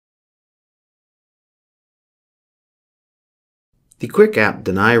The Quic App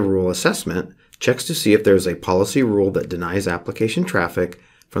Deny Rule assessment checks to see if there is a policy rule that denies application traffic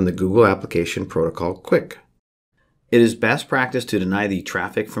from the Google Application Protocol Quic. It is best practice to deny the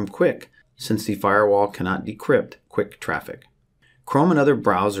traffic from Quic, since the firewall cannot decrypt Quic traffic. Chrome and other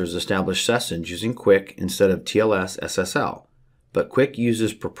browsers establish sessions using Quic instead of TLS SSL, but Quic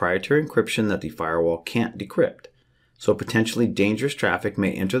uses proprietary encryption that the firewall can't decrypt, so potentially dangerous traffic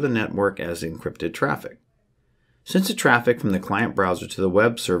may enter the network as encrypted traffic. Since the traffic from the client browser to the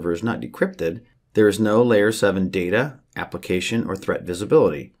web server is not decrypted, there is no Layer 7 data, application, or threat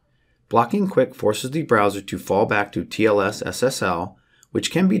visibility. Blocking Quic forces the browser to fall back to TLS SSL, which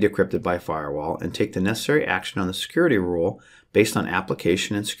can be decrypted by firewall, and take the necessary action on the security rule based on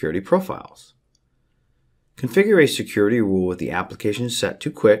application and security profiles. Configure a security rule with the application set to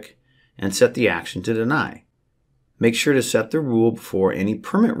Quic and set the action to deny. Make sure to set the rule before any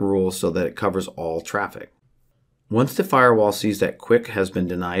permit rule so that it covers all traffic. Once the firewall sees that Quic has been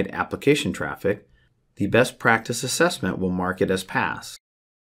denied application traffic, the best practice assessment will mark it as passed.